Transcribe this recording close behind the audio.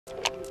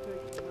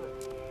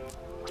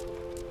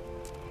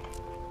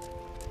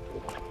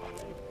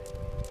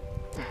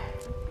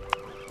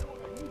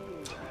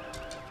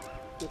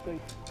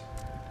bait.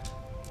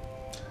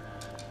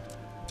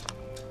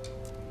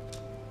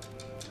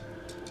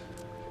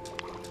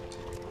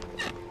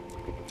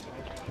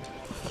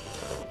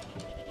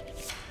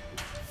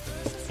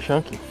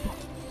 Chunky.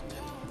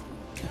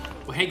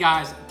 Well, hey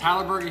guys,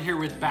 Tyler Berger here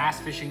with Bass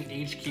Fishing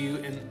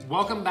HQ, and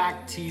welcome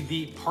back to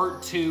the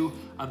part 2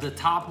 of the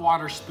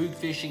Topwater Spook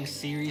Fishing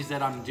series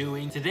that I'm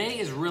doing. Today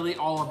is really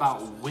all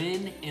about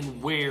when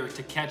and where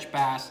to catch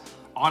bass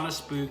on a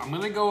spook. I'm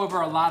gonna go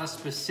over a lot of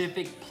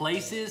specific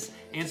places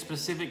and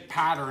specific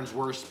patterns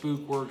where a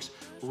spook works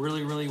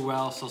really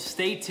well. So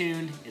stay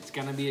tuned, it's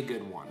gonna be a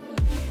good one.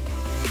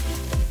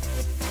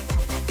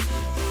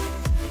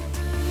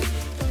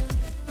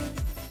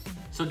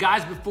 So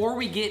guys, before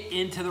we get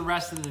into the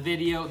rest of the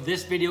video,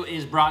 this video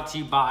is brought to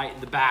you by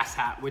the Bass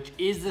Hat, which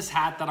is this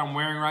hat that I'm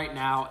wearing right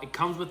now. It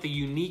comes with a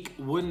unique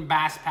wooden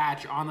bass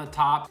patch on the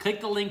top.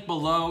 Click the link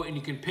below and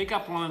you can pick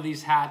up one of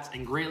these hats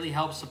and greatly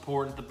help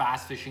support the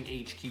Bass Fishing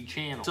HQ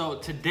channel. So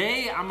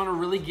today I'm gonna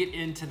really get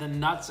into the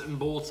nuts and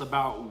bolts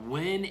about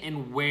when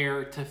and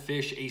where to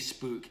fish a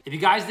spook. If you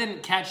guys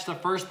didn't catch the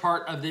first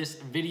part of this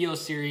video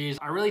series,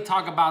 I really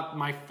talk about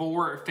my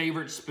 4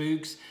 favorite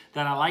spooks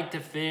that I like to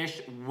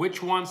fish,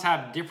 which ones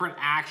have different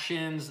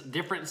actions,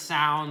 different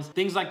sounds,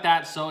 things like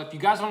that. So if you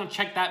guys wanna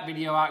check that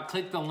video out,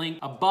 click the link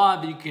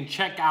above and you can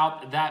check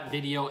out that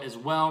video as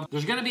well.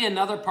 There's gonna be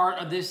another part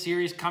of this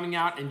series coming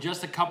out in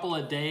just a couple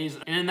of days.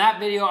 And in that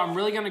video, I'm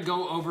really gonna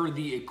go over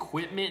the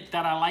equipment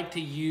that I like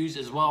to use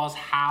as well as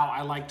how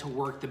I like to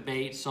work the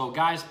bait. So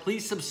guys,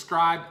 please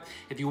subscribe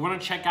if you wanna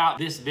check out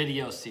this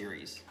video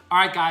series. All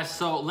right guys,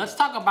 so let's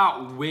talk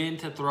about when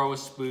to throw a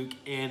spook,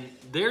 and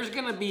there's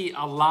gonna be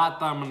a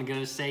lot that I'm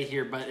gonna say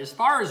here, but as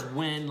far as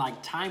when,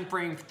 like time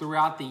frame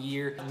throughout the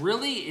year,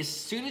 really as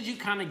soon as you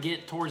kind of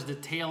get towards the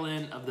tail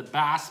end of the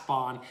bass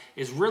spawn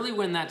is really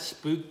when that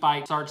spook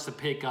bite starts to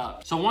pick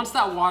up. So once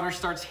that water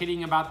starts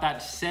hitting about that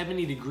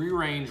 70-degree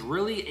range,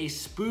 really a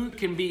spook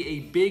can be a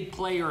big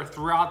player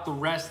throughout the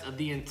rest of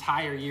the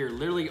entire year,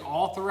 literally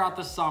all throughout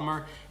the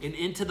summer and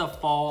into the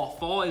fall.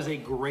 Fall is a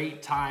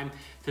great time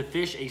to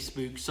fish a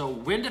spook. So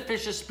when to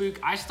fish a spook,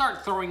 I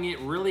start throwing it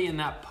really in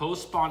that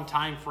post-spawn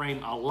time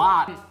frame a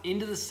lot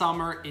into the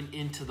summer and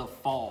into the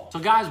fall. So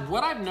guys,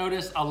 what I've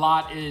noticed a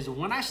lot is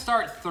when I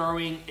start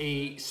throwing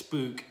a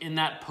spook in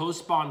that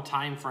post-spawn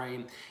time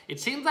frame, it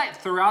seems like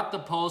throughout the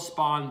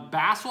post-spawn,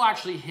 bass will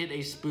actually hit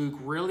a spook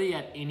really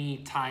at any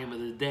time of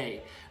the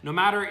day. No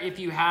matter if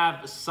you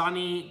have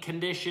sunny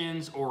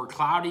conditions or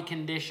cloudy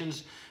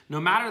conditions, no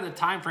matter the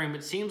time frame,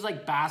 it seems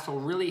like bass will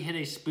really hit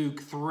a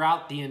spook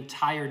throughout the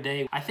entire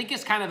day. I think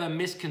it's kind of a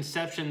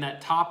misconception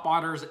that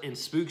topwaters and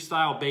spook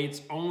style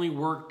baits only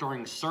work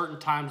during certain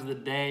times of the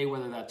day,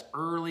 whether that's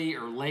early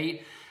or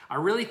late. I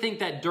really think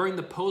that during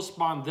the post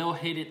spawn, they'll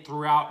hit it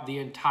throughout the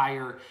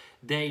entire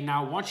day.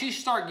 Now, once you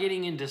start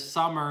getting into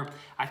summer,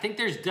 I think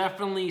there's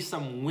definitely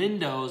some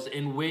windows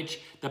in which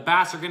the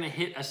bass are gonna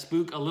hit a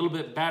spook a little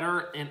bit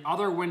better and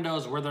other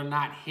windows where they're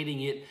not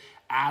hitting it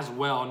as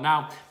well.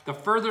 Now, the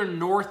further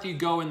north you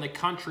go in the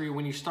country,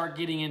 when you start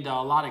getting into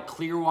a lot of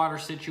clear water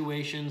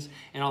situations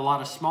and a lot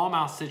of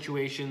smallmouth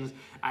situations,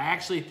 I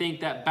actually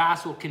think that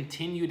bass will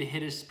continue to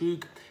hit a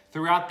spook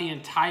throughout the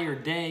entire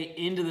day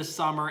into the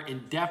summer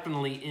and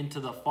definitely into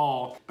the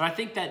fall. But I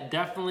think that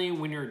definitely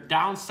when you're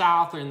down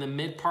south or in the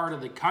mid part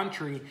of the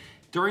country,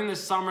 during the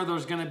summer,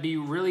 there's gonna be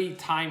really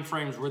time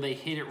frames where they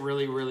hit it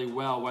really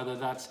well, whether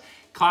that's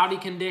cloudy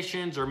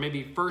conditions or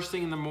maybe first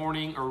thing in the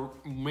morning or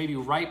maybe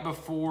right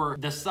before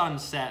the sun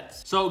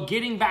sets. So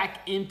getting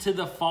back into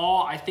the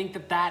fall, I think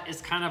that that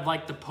is kind of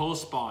like the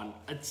post spawn.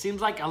 It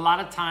seems like a lot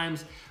of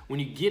times when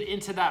you get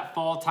into that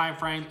fall time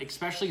frame,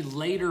 especially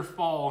later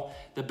fall,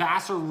 the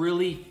bass are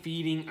really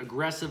feeding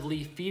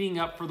aggressively, feeding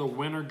up for the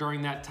winter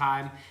during that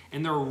time,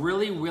 and they're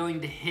really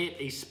willing to hit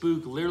a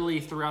spook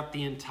literally throughout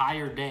the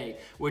entire day,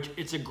 which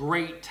it's a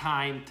great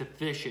time to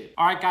fish it.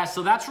 All right guys,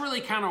 so that's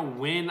really kind of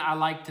when I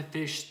like to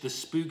fish the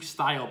spook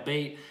style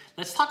bait.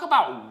 Let's talk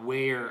about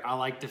where I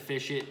like to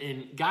fish it.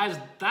 And guys,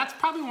 that's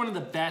probably one of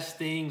the best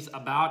things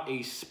about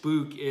a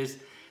spook is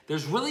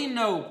there's really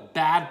no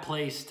bad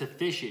place to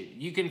fish it.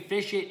 You can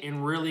fish it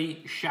in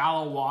really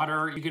shallow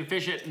water. You can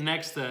fish it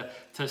next to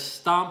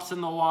stumps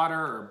in the water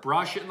or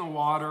brush in the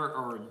water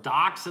or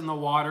docks in the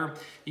water.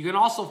 You can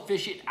also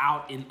fish it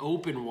out in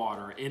open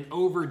water and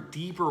over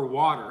deeper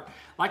water.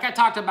 Like I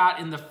talked about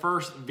in the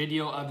first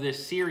video of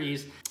this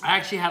series, I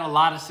actually had a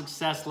lot of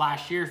success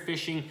last year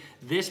fishing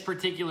this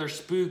particular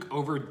spook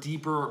over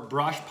deeper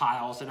brush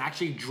piles and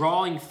actually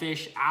drawing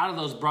fish out of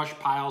those brush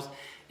piles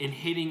and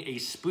hitting a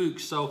spook.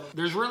 So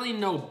there's really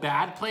no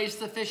bad place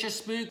to fish a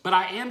spook, but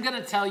I am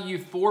gonna tell you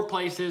 4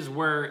 places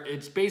where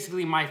it's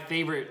basically my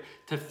favorite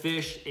to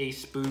fish a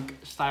spook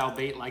style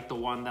bait like the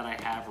one that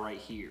I have right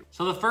here.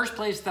 So the first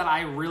place that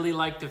I really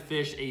like to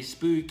fish a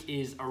spook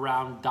is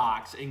around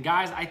docks. And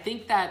guys, I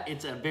think that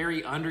it's a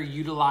very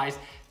underutilized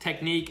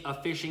technique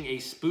of fishing a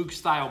spook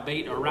style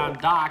bait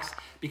around docks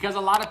because a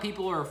lot of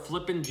people are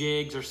flipping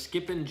jigs or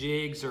skipping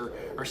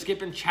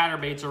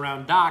chatterbaits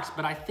around docks,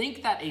 but I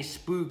think that a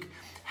spook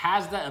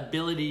has the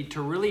ability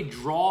to really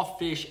draw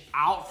fish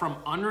out from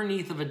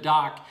underneath of a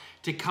dock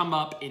to come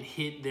up and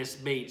hit this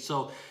bait.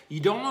 So you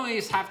don't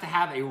always have to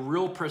have a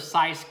real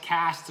precise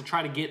cast to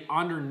try to get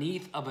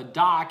underneath of a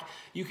dock.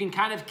 You can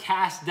kind of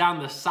cast down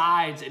the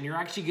sides and you're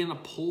actually gonna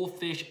pull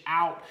fish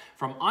out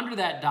from under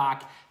that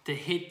dock to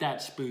hit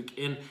that spook.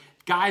 And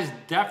guys,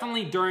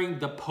 definitely during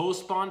the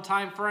post-spawn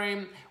time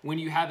frame, when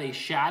you have a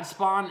shad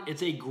spawn,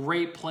 it's a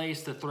great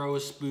place to throw a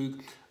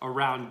spook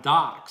around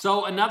dock.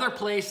 So another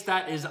place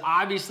that is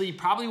obviously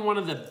probably one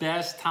of the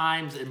best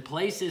times and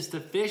places to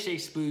fish a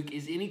spook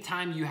is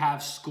anytime you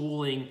have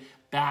schooling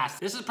bass.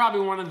 This is probably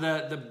one of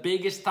the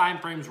biggest time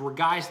frames where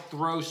guys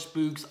throw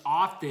spooks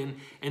often,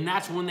 and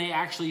that's when they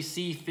actually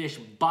see fish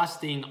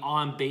busting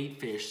on bait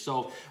fish.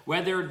 So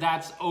whether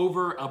that's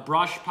over a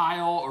brush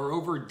pile or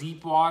over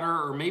deep water,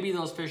 or maybe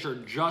those fish are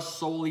just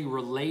solely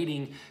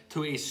relating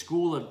to a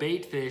school of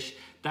bait fish,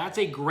 that's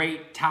a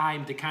great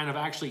time to kind of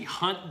actually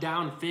hunt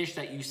down fish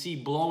that you see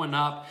blowing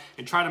up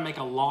and try to make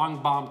a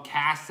long bomb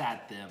cast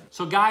at them.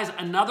 So guys,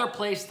 another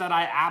place that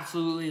I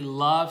absolutely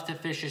love to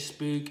fish a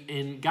spook,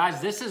 and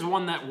guys, this is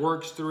one that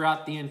works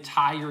throughout the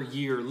entire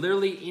year,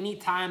 literally any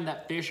time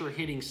that fish are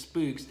hitting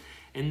spooks,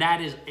 and that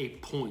is a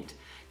point.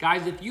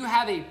 Guys, if you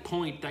have a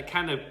point that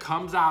kind of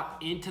comes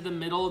out into the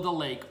middle of the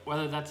lake,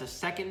 whether that's a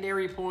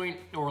secondary point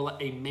or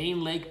a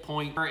main lake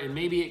point, and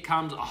maybe it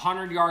comes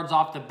 100 yards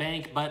off the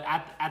bank, but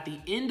at the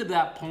end of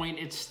that point,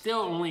 it's still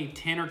only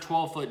 10 or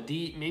 12 foot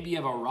deep. Maybe you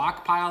have a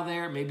rock pile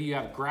there, maybe you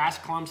have grass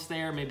clumps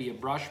there, maybe a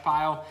brush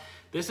pile.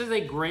 This is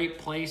a great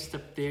place to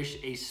fish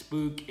a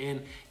spook.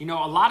 And, you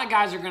know, a lot of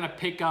guys are gonna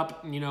pick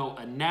up, you know,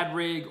 a Ned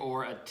rig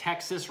or a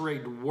Texas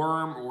rigged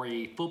worm or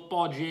a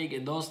football jig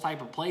in those type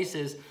of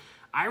places.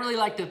 I really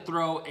like to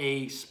throw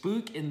a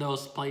spook in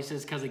those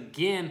places because,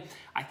 again,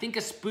 I think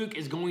a spook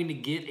is going to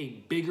get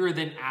a bigger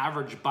than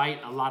average bite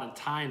a lot of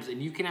times,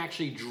 and you can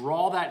actually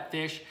draw that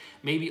fish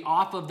maybe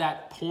off of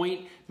that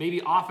point,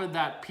 maybe off of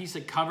that piece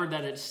of cover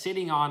that it's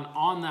sitting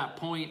on that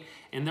point,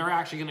 and they're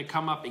actually going to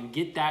come up and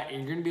get that, and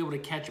you're going to be able to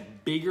catch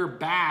bigger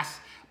bass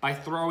by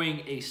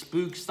throwing a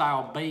spook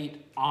style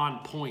bait on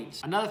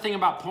points. Another thing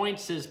about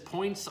points is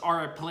points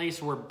are a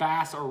place where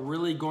bass are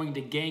really going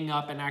to gang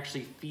up and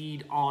actually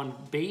feed on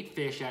bait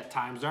fish at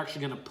times. They're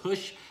actually gonna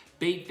push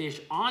bait fish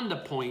onto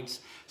points.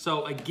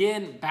 So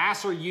again,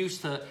 bass are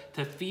used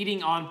to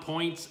feeding on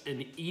points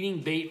and eating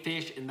bait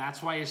fish, and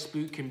that's why a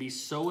spook can be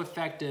so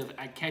effective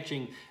at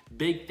catching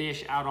big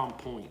fish out on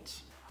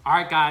points. All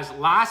right, guys,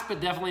 last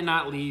but definitely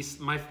not least,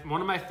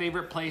 one of my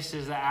favorite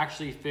places to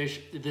actually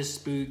fish this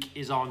spook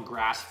is on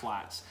grass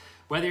flats.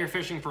 Whether you're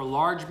fishing for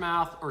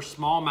largemouth or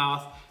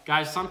smallmouth,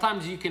 guys,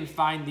 sometimes you can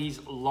find these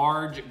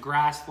large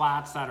grass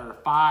flats that are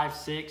 5,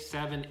 6,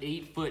 7,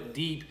 8 foot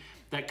deep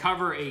that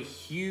cover a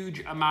huge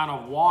amount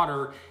of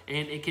water,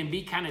 and it can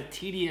be kind of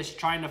tedious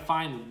trying to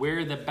find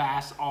where the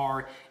bass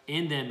are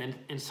in them.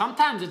 And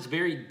sometimes it's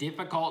very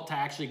difficult to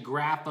actually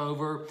graph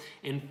over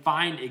and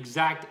find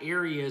exact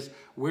areas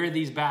where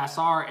these bass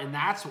are. And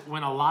that's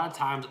when a lot of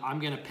times I'm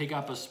gonna pick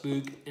up a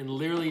spook and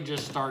literally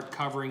just start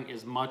covering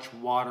as much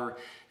water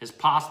as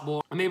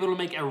possible. I'm able to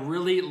make a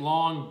really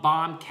long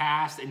bomb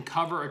cast and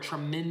cover a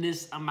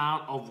tremendous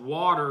amount of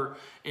water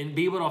and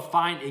be able to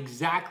find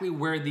exactly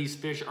where these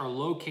fish are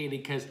located,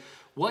 because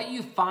what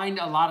you find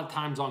a lot of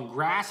times on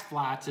grass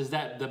flats is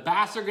that the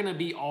bass are gonna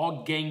be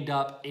all ganged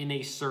up in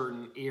a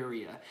certain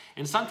area.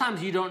 And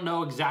sometimes you don't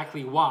know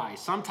exactly why.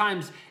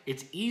 Sometimes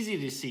it's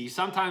easy to see.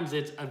 Sometimes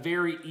it's a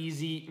very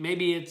easy,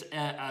 maybe it's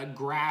a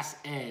grass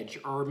edge,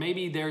 or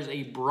maybe there's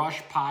a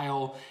brush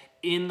pile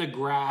in the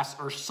grass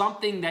or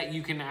something that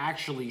you can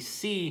actually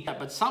see.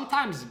 But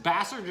sometimes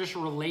bass are just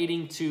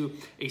relating to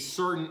a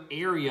certain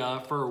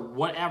area for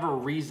whatever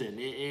reason,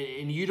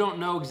 and you don't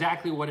know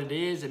exactly what it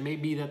is. It may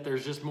be that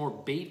there's just more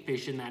bait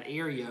fish in that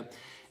area,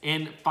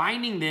 and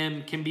finding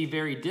them can be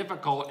very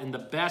difficult. And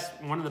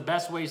one of the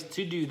best ways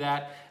to do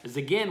that is,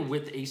 again,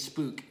 with a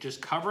spook,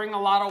 just covering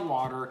a lot of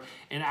water,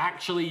 and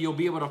actually you'll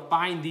be able to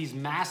find these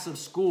massive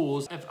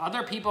schools. If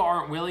other people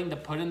aren't willing to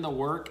put in the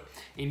work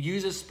and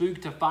use a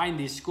spook to find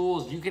these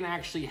schools, you can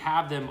actually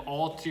have them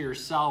all to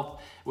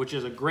yourself, which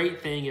is a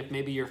great thing if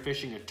maybe you're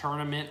fishing a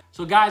tournament.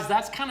 So guys,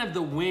 that's kind of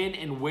the when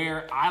and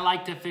where I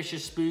like to fish a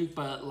spook.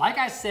 But like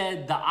I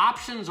said, the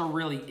options are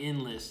really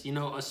endless. You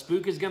know, a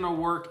spook is gonna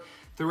work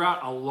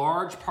throughout a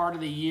large part of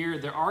the year.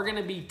 There are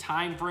gonna be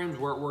time frames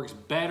where it works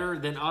better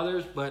than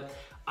others, but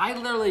I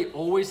literally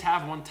always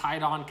have one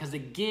tied on because,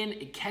 again,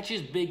 it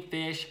catches big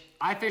fish.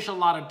 I fish a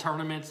lot of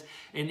tournaments,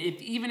 and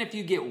even if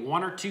you get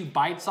 1 or 2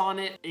 bites on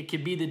it, it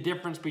could be the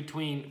difference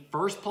between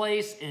first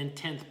place and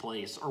 10th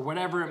place or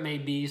whatever it may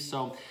be.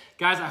 So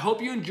guys, I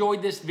hope you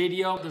enjoyed this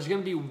video. There's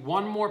gonna be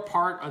one more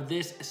part of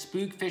this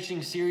spook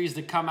fishing series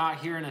to come out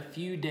here in a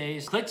few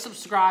days. Click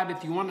subscribe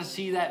if you want to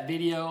see that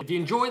video. If you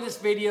enjoyed this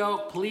video,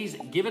 please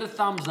give it a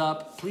thumbs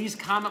up. Please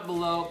comment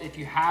below if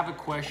you have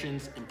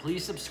questions, and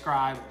please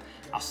subscribe.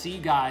 I'll see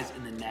you guys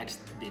in the next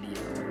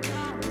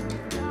video.